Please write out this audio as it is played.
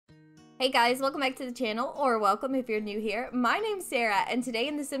Hey guys, welcome back to the channel, or welcome if you're new here. My name's Sarah, and today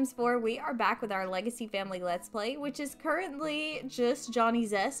in The Sims 4, we are back with our Legacy Family Let's Play, which is currently just Johnny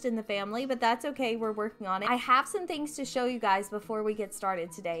Zest in the family, but that's okay, we're working on it. I have some things to show you guys before we get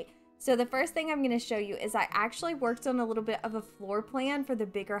started today. So the first thing I'm going to show you is I actually worked on a little bit of a floor plan for the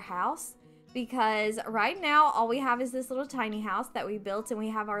bigger house, because right now all we have is this little tiny house that we built, and we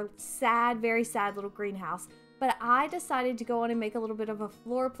have our sad, very sad little greenhouse. But I decided to go on and make a little bit of a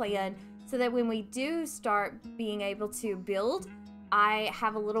floor plan so that when we do start being able to build, I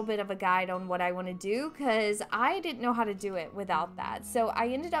have a little bit of a guide on what I want to do, because I didn't know how to do it without that. So I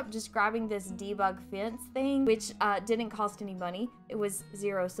ended up just grabbing this debug fence thing, which didn't cost any money. It was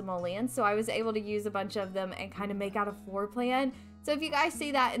 0 simoleons. So I was able to use a bunch of them and kind of make out a floor plan. So if you guys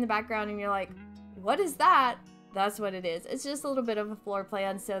see that in the background and you're like, what is that? That's what it is. It's just a little bit of a floor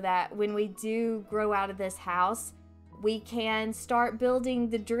plan so that when we do grow out of this house, we can start building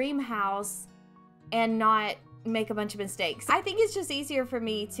the dream house and not make a bunch of mistakes. I think it's just easier for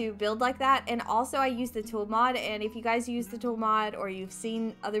me to build like that. And also I use the tool mod, and if you guys use the tool mod or you've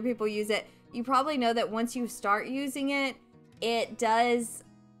seen other people use it, you probably know that once you start using it, it does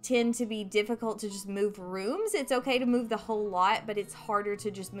tend to be difficult to just move rooms. It's okay to move the whole lot, but it's harder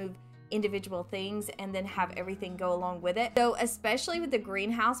to just move individual things and then have everything go along with it. So especially with the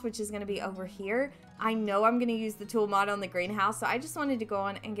greenhouse, which is going to be over here, I know I'm going to use the tool mod on the greenhouse, so I just wanted to go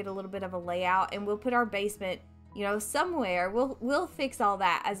on and get a little bit of a layout, and we'll put our basement, you know, somewhere. We'll fix all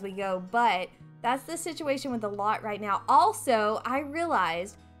that as we go, but that's the situation with the lot right now. Also, I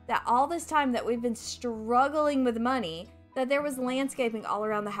realized that all this time that we've been struggling with money, that there was landscaping all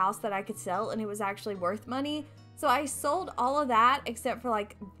around the house that I could sell, and it was actually worth money. So I sold all of that except for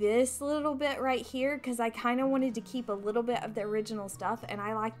like this little bit right here, because I kind of wanted to keep a little bit of the original stuff, and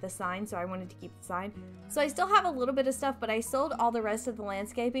I like the sign, so I wanted to keep the sign. So I still have a little bit of stuff, but I sold all the rest of the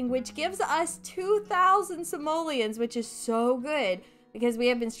landscaping, which gives us 2,000 simoleons, which is so good because we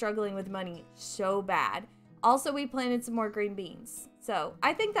have been struggling with money so bad. Also, we planted some more green beans. So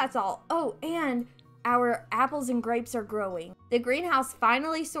I think that's all. Oh, and our apples and grapes are growing. The greenhouse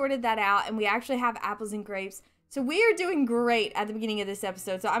finally sorted that out, and we actually have apples and grapes. So we are doing great at the beginning of this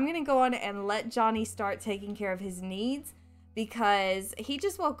episode. So I'm going to go on and let Johnny start taking care of his needs, because he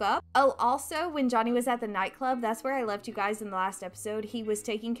just woke up. Oh, also, when Johnny was at the nightclub, that's where I left you guys in the last episode. He was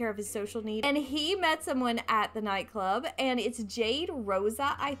taking care of his social need, and he met someone at the nightclub, and it's Jade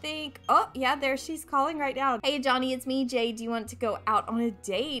Rosa, I think. Oh, yeah, there she's calling right now. Hey, Johnny, it's me, Jade. Do you want to go out on a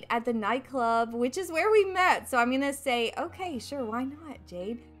date at the nightclub, which is where we met? So I'm going to say, okay, sure, why not,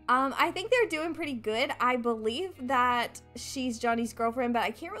 Jade? I think they're doing pretty good. I believe that she's Johnny's girlfriend, but I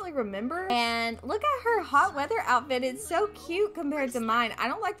can't really remember. And look at her hot weather outfit. It's so cute compared to mine. I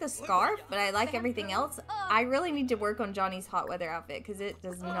don't like the scarf, but I like everything else. I really need to work on Johnny's hot weather outfit because it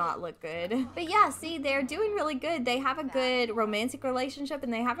does not look good. But yeah, see, they're doing really good. They have a good romantic relationship,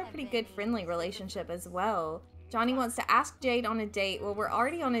 and they have a pretty good friendly relationship as well. Johnny wants to ask Jade on a date. Well, we're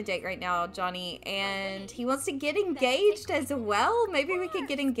already on a date right now, Johnny, and he wants to get engaged as well. Maybe we could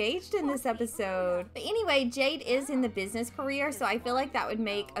get engaged in this episode. But anyway, Jade is in the business career, so I feel like that would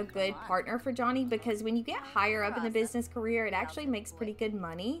make a good partner for Johnny, because when you get higher up in the business career, it actually makes pretty good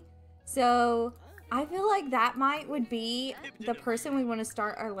money. So I feel like that would be the person we want to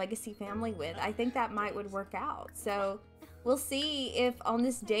start our legacy family with. I think that would work out. So we'll see if on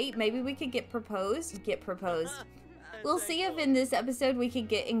this date, maybe we could get proposed. We'll see if in this episode we could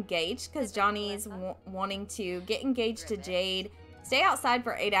get engaged, because Johnny's wanting to get engaged to Jade, stay outside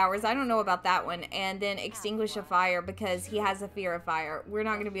for 8 hours. I don't know about that one. And then extinguish a fire, because he has a fear of fire. We're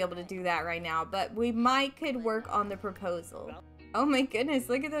not going to be able to do that right now, but we could work on the proposal. Oh my goodness,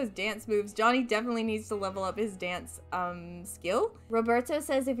 look at those dance moves. Johnny definitely needs to level up his dance skill. Roberto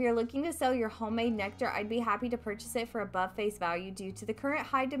says, if you're looking to sell your homemade nectar, I'd be happy to purchase it for above face value due to the current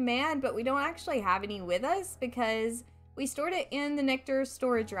high demand, but we don't actually have any with us because we stored it in the nectar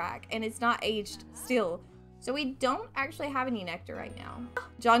storage rack and it's not aged still. So we don't actually have any nectar right now.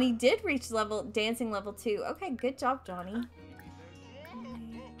 Johnny did reach dancing level 2. Okay, good job, Johnny.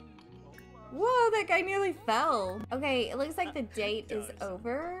 Whoa, that guy nearly fell. Okay, it looks like the date is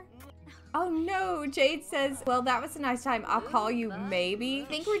over. Oh no, Jade says, well, that was a nice time. I'll call you maybe.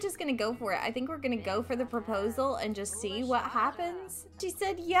 I think we're just gonna go for it. I think we're gonna go for the proposal and just see what happens. She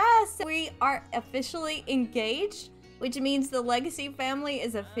said yes. We are officially engaged. which means the Legacy family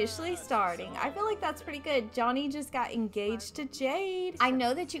is officially starting. I feel like that's pretty good. Johnny just got engaged to Jade. I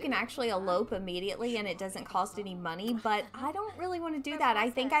know that you can actually elope immediately and it doesn't cost any money, but I don't really want to do that. I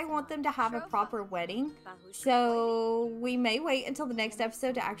think I want them to have a proper wedding. So we may wait until the next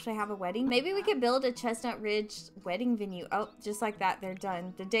episode to actually have a wedding. Maybe we could build a Chestnut Ridge wedding venue. Oh, just like that, they're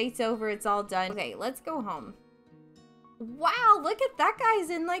done. The date's over, it's all done. Okay, let's go home. Wow, look at that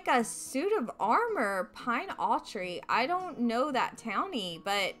guy's in like a suit of armor. Pine Autry. I don't know that townie,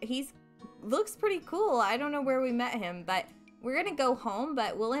 but he's looks pretty cool. I don't know where we met him, but we're gonna go home,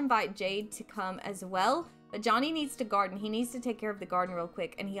 but we'll invite Jade to come as well. But Johnny needs to garden. He needs to take care of the garden real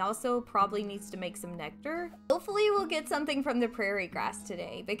quick, and he also probably needs to make some nectar. Hopefully we'll get something from the prairie grass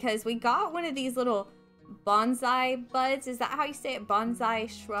today, because we got one of these little bonsai buds. Is that how you say it? Bonsai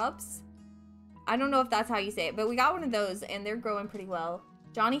shrubs? I don't know if that's how you say it, but we got one of those and they're growing pretty well.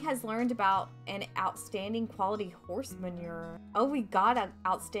 Johnny has learned about an outstanding quality horse manure. Oh, we got an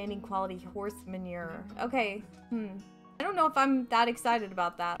outstanding quality horse manure. Okay, I don't know if I'm that excited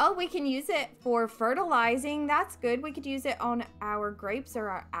about that. Oh, we can use it for fertilizing. That's good. We could use it on our grapes or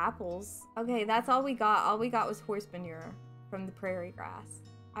our apples. Okay, that's all we got. All we got was horse manure from the prairie grass.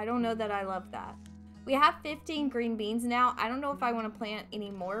 I don't know that I love that. We have 15 green beans now. I don't know if I want to plant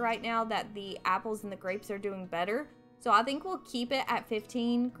any more right now that the apples and the grapes are doing better. So I think we'll keep it at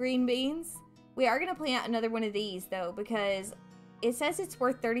 15 green beans. We are going to plant another one of these though, because it says it's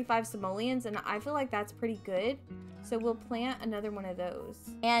worth 35 simoleons and I feel like that's pretty good. So we'll plant another one of those.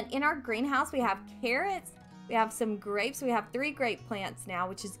 And in our greenhouse, we have carrots, we have some grapes. We have 3 grape plants now,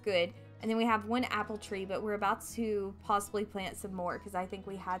 which is good. And then we have 1 apple tree, but we're about to possibly plant some more because I think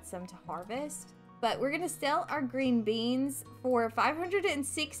we had some to harvest. But we're going to sell our green beans for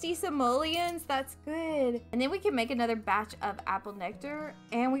 560 simoleons. That's good. And then we can make another batch of apple nectar.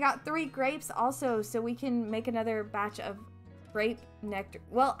 And we got 3 grapes also, so we can make another batch of grape nectar.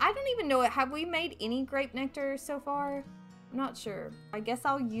 Well, I don't even know it. Have we made any grape nectar so far? I'm not sure. I guess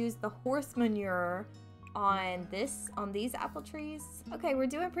I'll use the horse manure on these apple trees. Okay, we're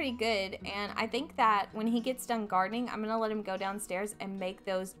doing pretty good, and I think that when he gets done gardening, I'm gonna let him go downstairs and make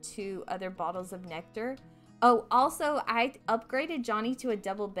those 2 other bottles of nectar. Oh, also I upgraded Johnny to a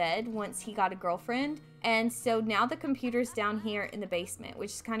double bed once he got a girlfriend, and so now the computer's down here in the basement,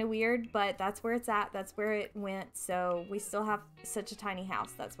 which is kind of weird, but that's where it's at. That's where it went. So we still have such a tiny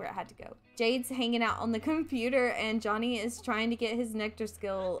house. That's where it had to go. Jade's hanging out on the computer and Johnny is trying to get his nectar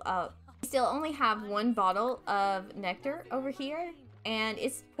skill up. We still only have 1 bottle of nectar over here, and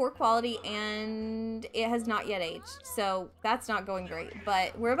it's poor quality and it has not yet aged, so that's not going great.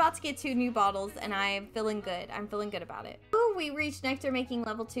 But we're about to get 2 new bottles and I'm feeling good. I'm feeling good about it. Ooh, we reached nectar making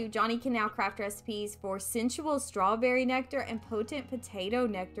level 2. Johnny can now craft recipes for sensual strawberry nectar and potent potato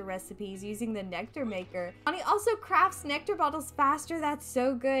nectar recipes using the nectar maker. Johnny also crafts nectar bottles faster. That's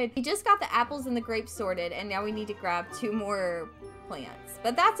so good. He just got the apples and the grapes sorted, and now we need to grab 2 more plants,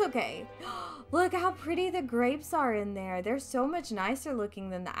 but that's okay. Look how pretty the grapes are in there. They're so much nicer looking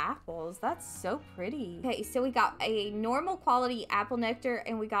than the apples. That's so pretty. Okay, so we got a normal quality apple nectar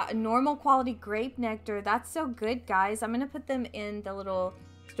and we got a normal quality grape nectar. That's so good, guys. I'm gonna put them in the little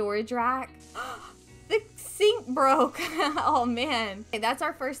storage rack. The sink broke. Oh man. Okay, that's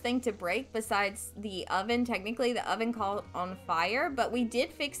our first thing to break besides the oven. Technically the oven caught on fire, but we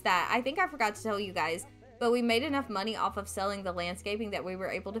did fix that. I think I forgot to tell you guys, but we made enough money off of selling the landscaping that we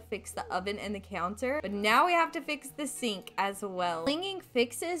were able to fix the oven and the counter. But now we have to fix the sink as well. Slinging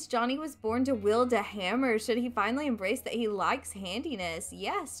fixes. Johnny was born to wield a hammer. Should he finally embrace that he likes handiness?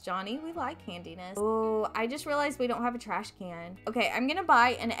 Yes, Johnny, we like handiness. Oh, I just realized we don't have a trash can. Okay, I'm gonna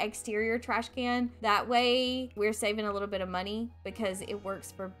buy an exterior trash can. That way we're saving a little bit of money because it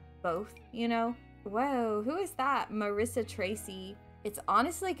works for both, you know? Whoa, who is that? Marissa Tracy. It's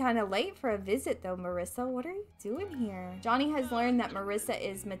honestly kind of late for a visit though, Marissa. What are you doing here? Johnny has learned that Marissa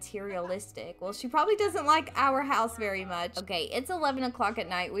is materialistic. Well, she probably doesn't like our house very much. Okay, it's 11 o'clock at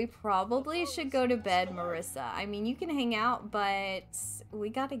night. We probably should go to bed, Marissa. I mean, you can hang out, but we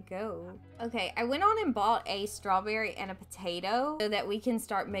gotta go. Okay, I went on and bought a strawberry and a potato so that we can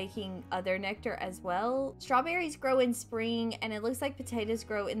start making other nectar as well. Strawberries grow in spring and it looks like potatoes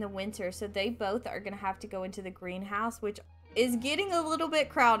grow in the winter, so they both are gonna have to go into the greenhouse, which is getting a little bit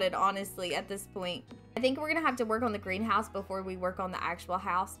crowded, honestly, at this point. I think we're gonna have to work on the greenhouse before we work on the actual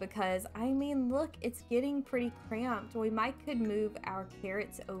house because, I mean, look, it's getting pretty cramped. We could move our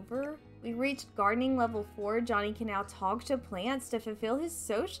carrots over. We reached gardening level 4. Johnny can now talk to plants to fulfill his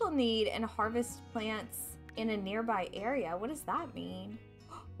social need and harvest plants in a nearby area. What does that mean?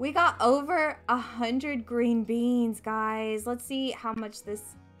 We got over 100 green beans, guys. Let's see how much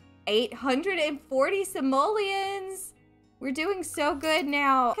this 840 simoleons. We're doing so good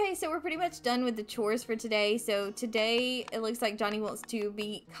now. Okay, so we're pretty much done with the chores for today. So today, it looks like Johnny wants to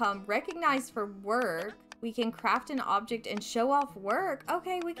become recognized for work. We can craft an object and show off work.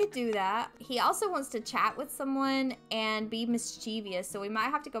 Okay, we could do that. He also wants to chat with someone and be mischievous. So we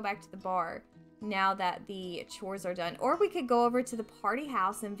might have to go back to the bar now that the chores are done. Or we could go over to the party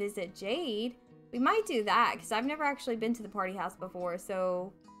house and visit Jade. We might do that because I've never actually been to the party house before.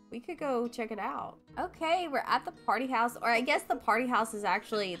 So we could go check it out. Okay, we're at the party house, or I guess the party house is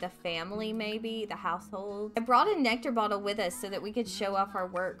actually the family, maybe, the household. I brought a nectar bottle with us so that we could show off our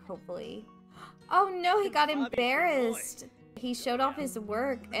work, hopefully. Oh no, he got embarrassed. He showed off his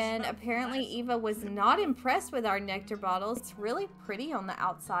work, and apparently Eva was not impressed with our nectar bottles. It's really pretty on the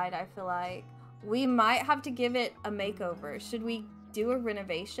outside, I feel like. We might have to give it a makeover. Should we do a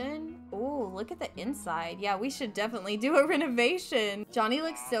renovation? Oh, look at the inside. Yeah, we should definitely do a renovation. Johnny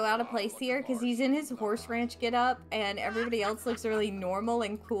looks so out of place here because he's in his horse ranch getup and everybody else looks really normal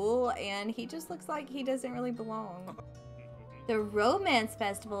and cool, and he just looks like he doesn't really belong. The Romance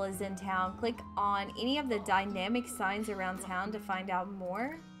Festival is in town. Click on any of the dynamic signs around town to find out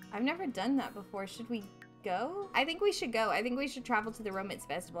more. I've never done that before. Should we go? I think we should go. I think we should travel to the Romance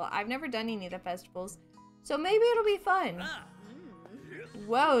Festival. I've never done any of the festivals, so maybe it'll be fun.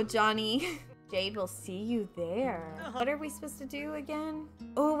 Whoa, Johnny. Jade will see you there. What are we supposed to do again?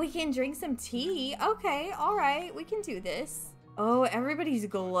 Oh, we can drink some tea. Okay, all right, we can do this. Oh, everybody's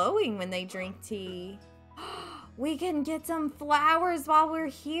glowing when they drink tea. We can get some flowers while we're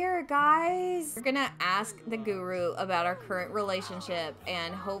here, guys. We're gonna ask the guru about our current relationship,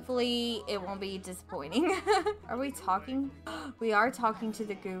 and hopefully it won't be disappointing. Are we talking? We are talking to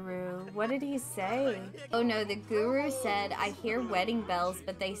the guru. What did he say? Oh no, the guru said, I hear wedding bells,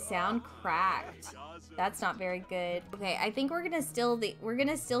 but they sound cracked. That's not very good. Okay, I think we're gonna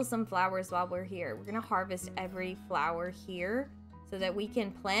steal some flowers while we're here. We're gonna harvest every flower here, so that we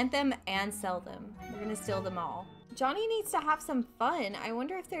can plant them and sell them. We're gonna steal them all. Johnny needs to have some fun. I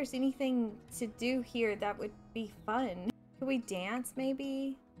wonder if there's anything to do here that would be fun. Could we dance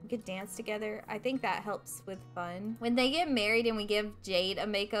maybe? We could dance together. I think that helps with fun. When they get married and we give Jade a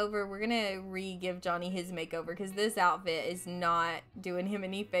makeover, we're gonna re-give Johnny his makeover because this outfit is not doing him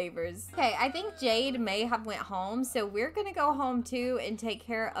any favors. Okay, I think Jade may have went home, so we're gonna go home too and take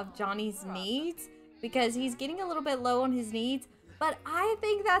care of Johnny's needs because he's getting a little bit low on his needs. But I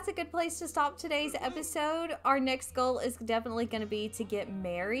think that's a good place to stop today's episode. Our next goal is definitely going to be to get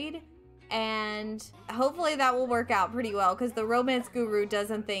married. And hopefully that will work out pretty well because the romance guru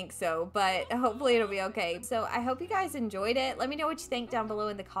doesn't think so. But hopefully it'll be okay. So I hope you guys enjoyed it. Let me know what you think down below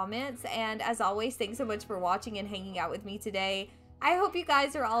in the comments. And as always, thanks so much for watching and hanging out with me today. I hope you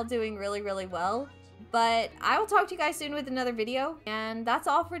guys are all doing really, really well. But I will talk to you guys soon with another video. And that's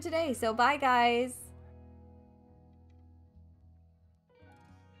all for today. So bye, guys.